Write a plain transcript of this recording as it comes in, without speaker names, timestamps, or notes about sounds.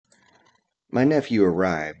My nephew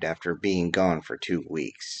arrived after being gone for 2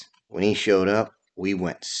 weeks. When he showed up, we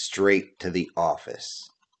went straight to the office.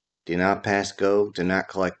 Do not pass go, do not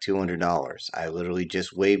collect $200. I literally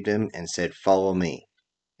just waved him and said, "Follow me."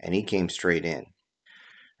 And he came straight in.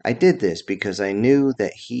 I did this because I knew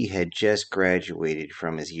that he had just graduated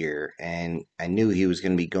from his year, and I knew he was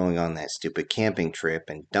going to be going on that stupid camping trip,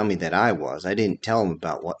 and dummy that I was, I didn't tell him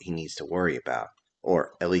about what he needs to worry about,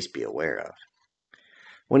 or at least be aware of.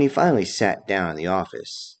 When he finally sat down in the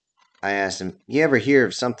office, I asked him, "You ever hear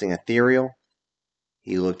of something ethereal?"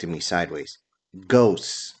 He looked at me sideways.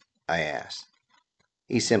 "Ghosts," I asked.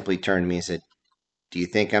 He simply turned to me and said, "Do you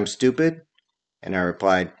think I'm stupid?" And I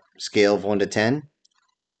replied, "Scale of 1 to 10?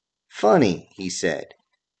 "Funny," he said.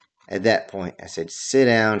 At that point, I said, "Sit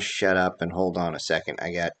down, shut up, and hold on a second.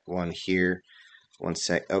 I got one here. One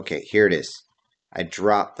sec. Okay, here it is." I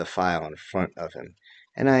dropped the file in front of him,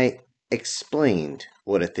 and I explained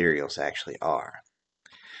what ethereals actually are.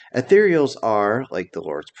 Ethereals are, like the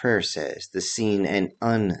Lord's Prayer says, the seen and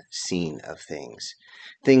unseen of things.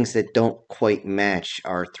 Things that don't quite match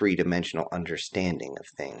our three-dimensional understanding of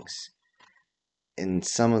things. In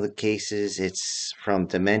some of the cases, it's from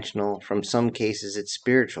dimensional. From some cases, it's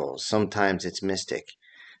spiritual. Sometimes it's mystic.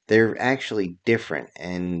 They're actually different,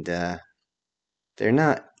 and they're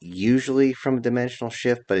not usually from a dimensional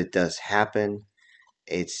shift, but it does happen.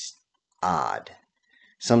 It's odd.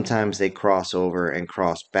 Sometimes they cross over and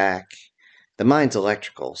cross back. The mind's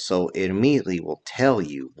electrical, so it immediately will tell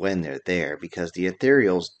you when they're there, because the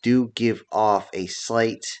ethereals do give off a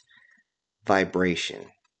slight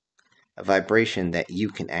vibration. A vibration that you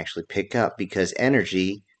can actually pick up, because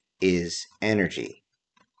energy is energy.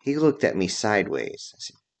 He looked at me sideways. I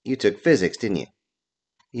said, "You took physics, didn't you?"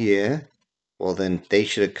 "Yeah." "Well, then they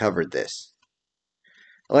should have covered this."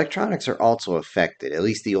 Electronics are also affected, at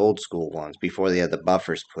least the old school ones, before they had the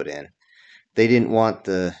buffers put in. They didn't want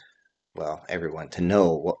everyone to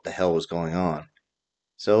know what the hell was going on.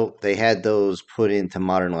 So they had those put into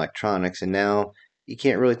modern electronics, and now you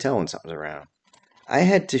can't really tell when something's around. I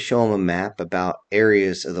had to show him a map about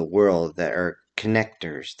areas of the world that are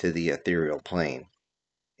connectors to the ethereal plane.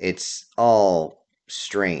 It's all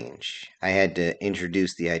strange. I had to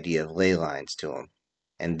introduce the idea of ley lines to him,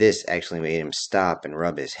 and this actually made him stop and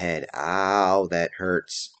rub his head. "Ow, that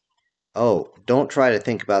hurts." "Oh, don't try to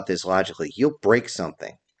think about this logically. You'll break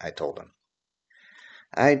something," I told him.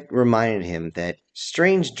 I reminded him that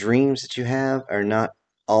strange dreams that you have are not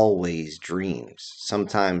always dreams.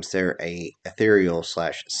 Sometimes they're a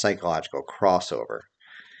ethereal/psychological crossover.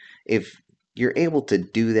 If you're able to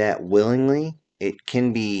do that willingly, it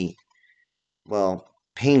can be,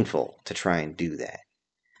 painful to try and do that.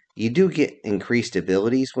 You do get increased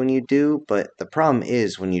abilities when you do, but the problem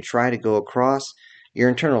is when you try to go across, your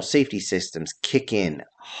internal safety systems kick in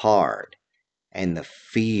hard, and the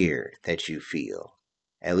fear that you feel.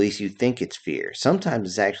 At least you think it's fear. Sometimes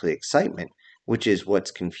it's actually excitement, which is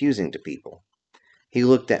what's confusing to people. He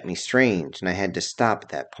looked at me strange, and I had to stop at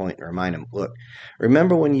that point and remind him, "Look,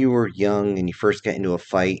 remember when you were young and you first got into a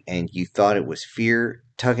fight and you thought it was fear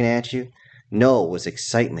tugging at you? No, it was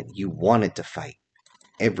excitement. You wanted to fight.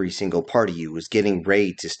 Every single part of you was getting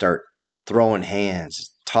ready to start throwing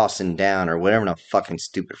hands, tossing down, or whatever the fucking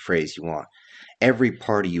stupid phrase you want. Every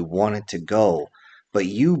part of you wanted to go, but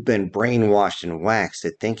you've been brainwashed and waxed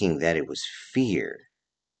to thinking that it was fear.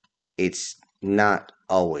 It's not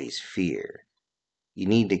always fear. You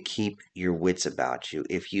need to keep your wits about you.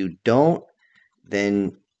 If you don't,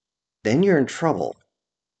 then you're in trouble."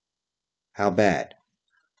 "How bad?"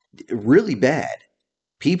 "Really bad.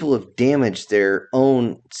 People have damaged their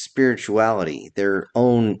own spirituality, their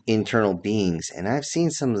own internal beings, and I've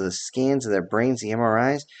seen some of the scans of their brains, the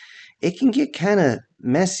MRIs. It can get kind of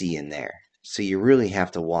messy in there, so you really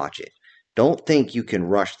have to watch it. Don't think you can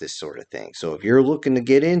rush this sort of thing. So if you're looking to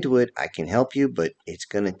get into it, I can help you, but it's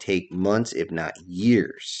going to take months, if not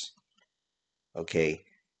years. Okay?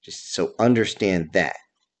 Just so understand that."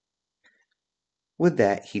 With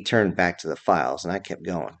that, he turned back to the files, and I kept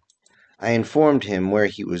going. I informed him where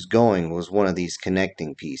he was going was one of these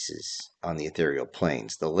connecting pieces on the ethereal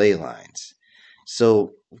planes, the ley lines.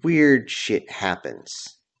 So weird shit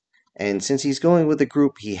happens. And since he's going with a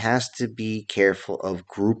group, he has to be careful of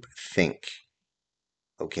group think.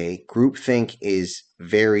 Okay? Group think is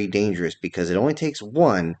very dangerous because it only takes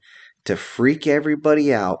one to freak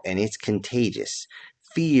everybody out, and it's contagious.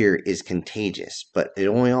 Fear is contagious, but it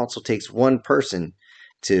only also takes one person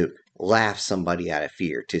to laugh somebody out of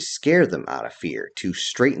fear, to scare them out of fear, to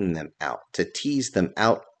straighten them out, to tease them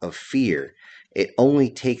out of fear. It only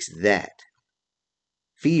takes that.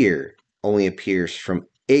 Fear only appears from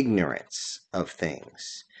ignorance of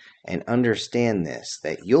things. And understand this,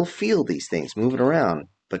 that you'll feel these things moving around,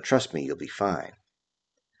 but trust me, you'll be fine.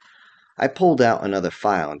 I pulled out another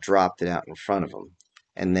file and dropped it out in front of him.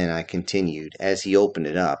 And then I continued as he opened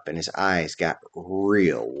it up and his eyes got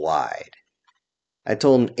real wide. I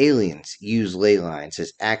told him aliens use ley lines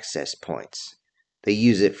as access points. They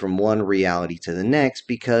use it from one reality to the next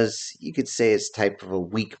because you could say it's type of a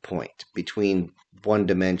weak point between one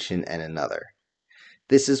dimension and another.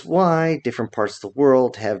 This is why different parts of the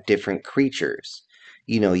world have different creatures.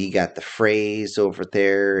 You know, you got the phrase over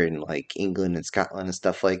there in like England and Scotland and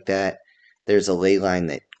stuff like that. There's a ley line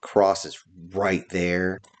that crosses right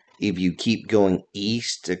there. If you keep going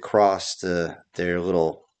east across their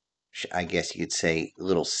little, I guess you could say,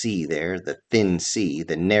 little sea there, the thin sea,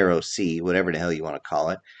 the narrow sea, whatever the hell you want to call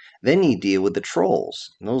it, then you deal with the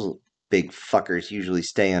trolls. And those big fuckers usually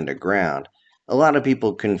stay underground. A lot of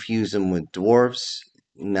people confuse them with dwarves.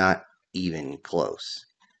 Not even close.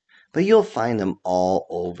 But you'll find them all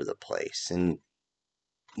over the place, and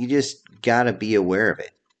you just gotta be aware of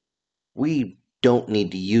it. We don't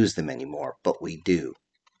need to use them anymore, but we do.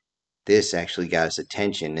 This actually got his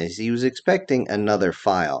attention as he was expecting another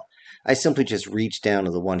file. I simply just reached down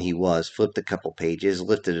to the one he was, flipped a couple pages,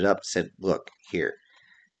 lifted it up, and said, "Look, here.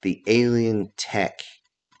 The alien tech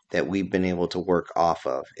that we've been able to work off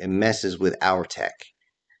of, it messes with our tech.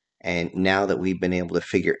 And now that we've been able to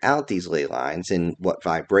figure out these ley lines and what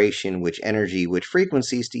vibration, which energy, which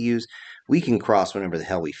frequencies to use, we can cross whenever the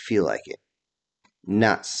hell we feel like it.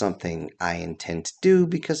 Not something I intend to do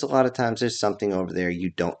because a lot of times there's something over there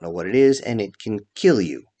you don't know what it is and it can kill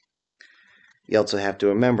you. You also have to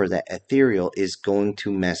remember that ethereal is going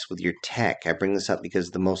to mess with your tech. I bring this up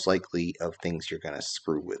because the most likely of things you're going to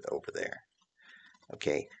screw with over there.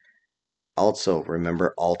 Okay. Also,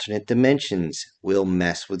 remember, alternate dimensions will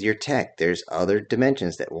mess with your tech. There's other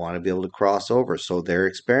dimensions that want to be able to cross over, so they're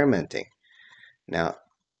experimenting. Now,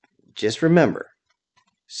 just remember,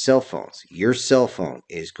 cell phones. Your cell phone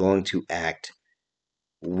is going to act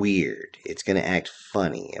weird. It's going to act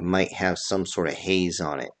funny. It might have some sort of haze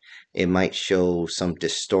on it. It might show some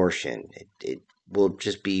distortion. It will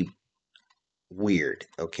just be weird,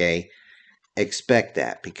 okay? Expect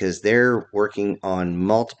that because they're working on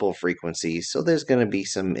multiple frequencies, so there's going to be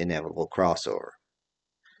some inevitable crossover.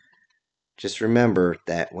 Just remember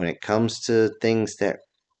that when it comes to things that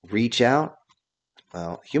reach out,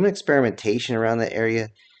 well, human experimentation around that area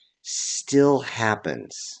still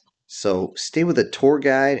happens. So stay with a tour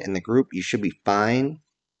guide and the group. You should be fine.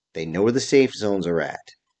 They know where the safe zones are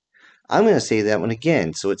at. I'm going to say that one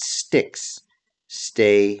again so it sticks.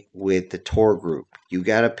 Stay with the tour group. You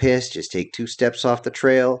got to piss, just take 2 steps off the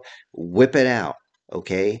trail, whip it out,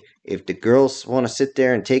 okay? If the girls want to sit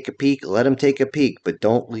there and take a peek, let them take a peek, but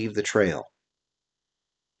don't leave the trail.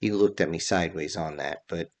 He looked at me sideways on that,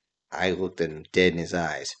 but I looked at him dead in his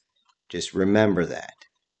eyes. Just remember that.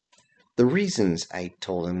 The reasons, I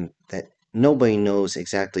told him, that nobody knows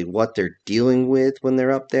exactly what they're dealing with when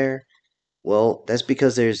they're up there, well, that's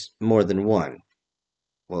because there's more than one.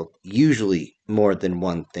 Well, usually more than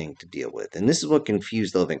one thing to deal with. And this is what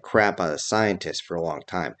confused the living crap out of scientists for a long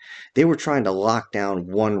time. They were trying to lock down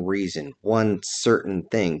one reason, one certain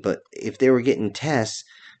thing. But if they were getting tests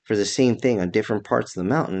for the same thing on different parts of the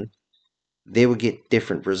mountain, they would get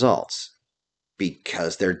different results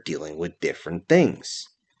because they're dealing with different things.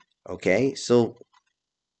 Okay? So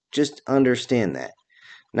just understand that.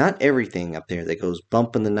 Not everything up there that goes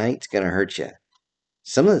bump in the night is going to hurt you.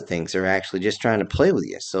 Some of the things are actually just trying to play with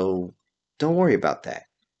you, so don't worry about that.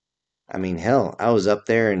 I mean, hell, I was up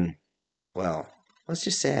there and, well, let's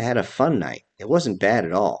just say I had a fun night. It wasn't bad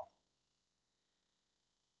at all.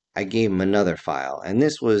 I gave him another file, and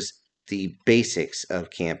this was the basics of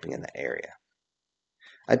camping in the area.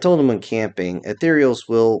 I told him when camping, ethereals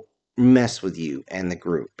will mess with you and the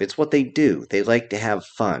group. It's what they do. They like to have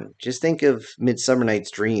fun. Just think of Midsummer Night's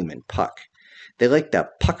Dream and Puck. They like to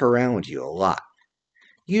puck around you a lot.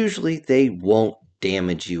 Usually they won't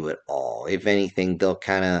damage you at all. If anything, they'll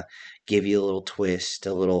kind of give you a little twist,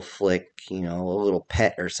 a little flick, a little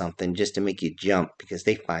pet or something just to make you jump because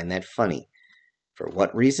they find that funny. For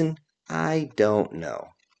what reason? I don't know.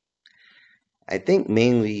 I think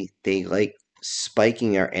mainly they like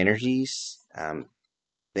spiking our energies.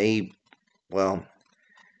 They will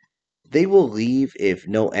leave if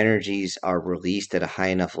no energies are released at a high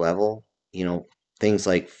enough level. Things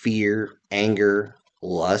like fear, anger,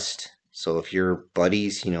 lust. So if your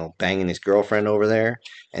buddy's, banging his girlfriend over there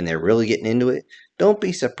and they're really getting into it, don't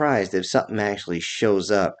be surprised if something actually shows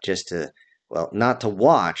up just to, well, not to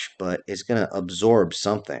watch, but it's going to absorb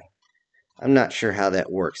something. I'm not sure how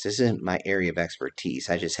that works. This isn't my area of expertise.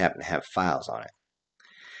 I just happen to have files on it.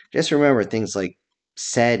 Just remember things like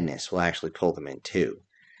sadness will actually pull them in too.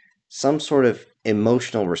 Some sort of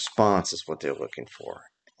emotional response is what they're looking for.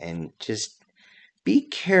 And just be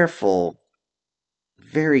careful,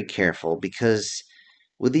 very careful, because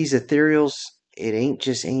with these ethereals, it ain't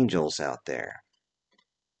just angels out there.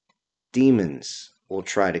 Demons will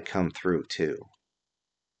try to come through too.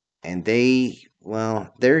 And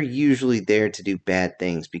they're usually there to do bad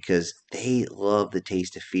things because they love the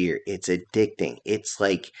taste of fear. It's addicting. It's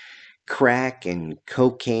like crack and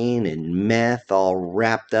cocaine and meth all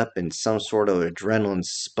wrapped up in some sort of adrenaline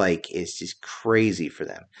spike. It's just crazy for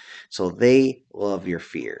them. So they love your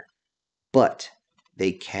fear. But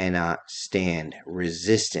they cannot stand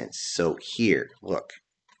resistance. So here, look,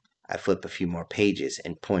 I flip a few more pages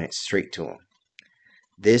and point it straight to them.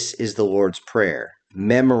 This is the Lord's Prayer.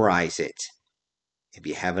 Memorize it if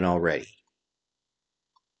you haven't already.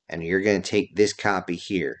 And you're going to take this copy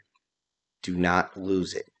here. Do not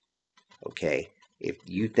lose it. Okay? If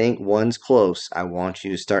you think one's close, I want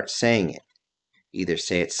you to start saying it. Either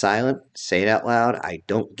say it silent, say it out loud. I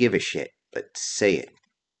don't give a shit, but say it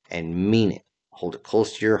and mean it. Hold it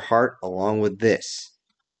close to your heart along with this.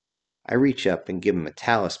 I reach up and give him a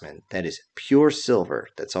talisman that is pure silver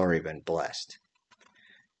that's already been blessed.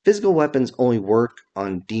 Physical weapons only work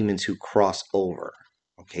on demons who cross over.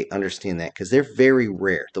 Okay, understand that, because they're very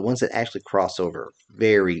rare. The ones that actually cross over are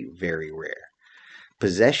very, very rare.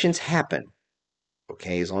 Possessions happen.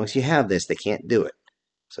 Okay, as long as you have this, they can't do it.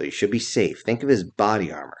 So you should be safe. Think of it as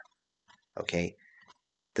body armor. Okay,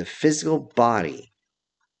 the physical body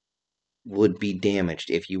would be damaged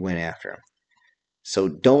if you went after him. So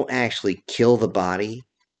don't actually kill the body.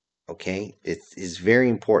 Okay, it is very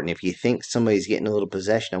important. If you think somebody's getting a little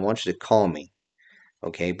possession, I want you to call me.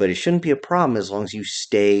 Okay, but it shouldn't be a problem as long as you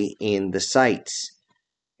stay in the sites.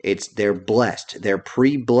 They're blessed. They're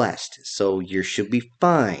pre-blessed, so you should be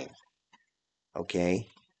fine. Okay?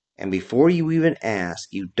 And before you even ask,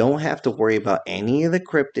 you don't have to worry about any of the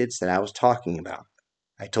cryptids that I was talking about.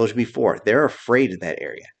 I told you before, they're afraid of that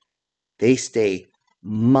area. They stay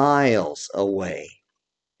miles away,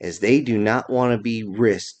 as they do not want to be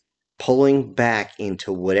risked pulling back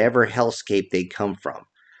into whatever hellscape they come from.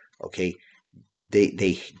 Okay?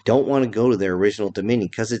 They don't want to go to their original dominion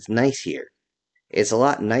because it's nice here. It's a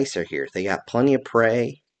lot nicer here. They got plenty of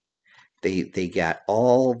prey. They got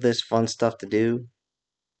all this fun stuff to do.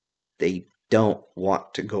 They don't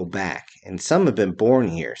want to go back. And some have been born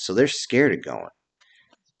here, so they're scared of going.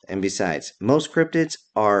 And besides, most cryptids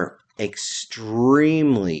are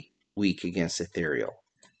extremely weak against ethereal.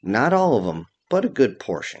 Not all of them, but a good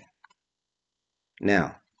portion.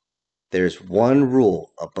 Now, there's one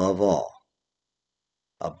rule above all.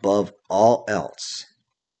 Above all else,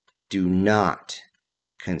 do not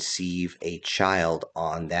conceive a child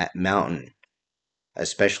on that mountain,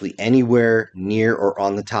 especially anywhere near or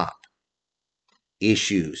on the top.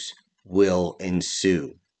 Issues will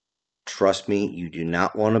ensue. Trust me, you do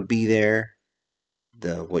not want to be there.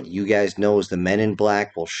 What you guys know is the men in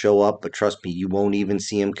black will show up, but trust me, you won't even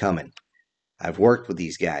see them coming. I've worked with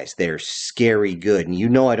these guys. They're scary good, and you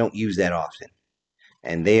know I don't use that often.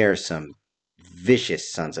 And they are some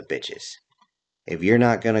vicious sons of bitches. If you're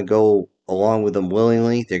not going to go along with them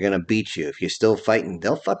willingly, they're going to beat you. If you're still fighting,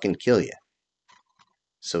 they'll fucking kill you.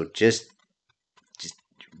 So just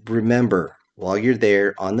remember, while you're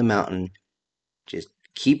there on the mountain, just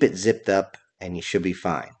keep it zipped up and you should be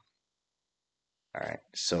fine. Alright,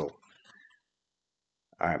 so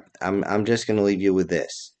alright, I'm just going to leave you with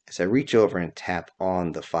this. As I reach over and tap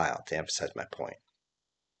on the file to emphasize my point.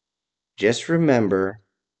 Just remember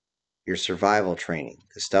your survival training,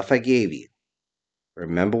 the stuff I gave you.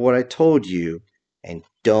 Remember what I told you, and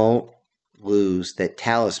don't lose that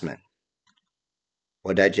talisman.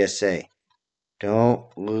 What did I just say? Don't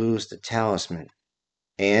lose the talisman.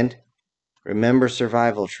 And remember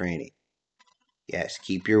survival training. Yes,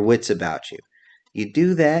 keep your wits about you. You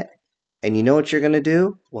do that, and you know what you're going to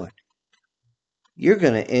do? What? You're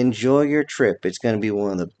going to enjoy your trip. It's going to be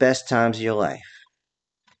one of the best times of your life.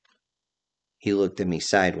 He looked at me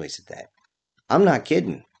sideways at that. I'm not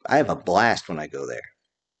kidding. I have a blast when I go there.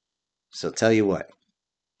 So tell you what.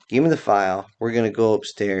 Give me the file. We're going to go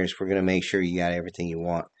upstairs. We're going to make sure you got everything you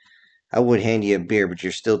want. I would hand you a beer, but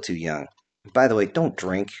you're still too young. By the way, don't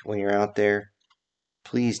drink when you're out there.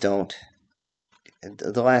 Please don't.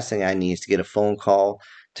 The last thing I need is to get a phone call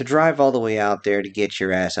to drive all the way out there to get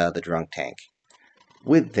your ass out of the drunk tank.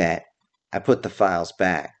 With that, I put the files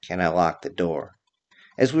back and I locked the door.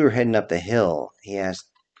 As we were heading up the hill, he asked,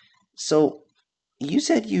 "So, you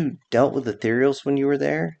said you dealt with ethereals when you were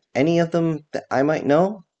there?" Any of them that I might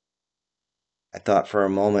know? I thought for a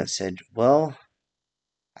moment, said, well,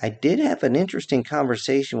 I did have an interesting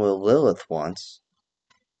conversation with Lilith once.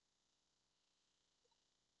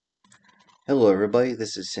 Hello, everybody.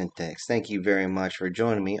 This is Syntax. Thank you very much for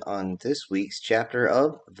joining me on this week's chapter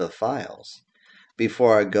of The Files.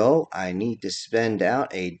 Before I go, I need to send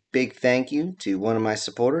out a big thank you to one of my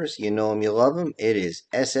supporters. You know him, you love him. It is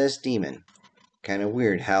SS Demon. Kind of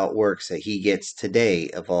weird how it works that he gets today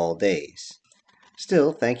of all days.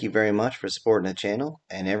 Still, thank you very much for supporting the channel,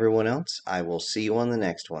 and everyone else, I will see you on the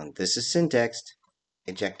next one. This is Syntax,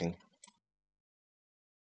 ejecting.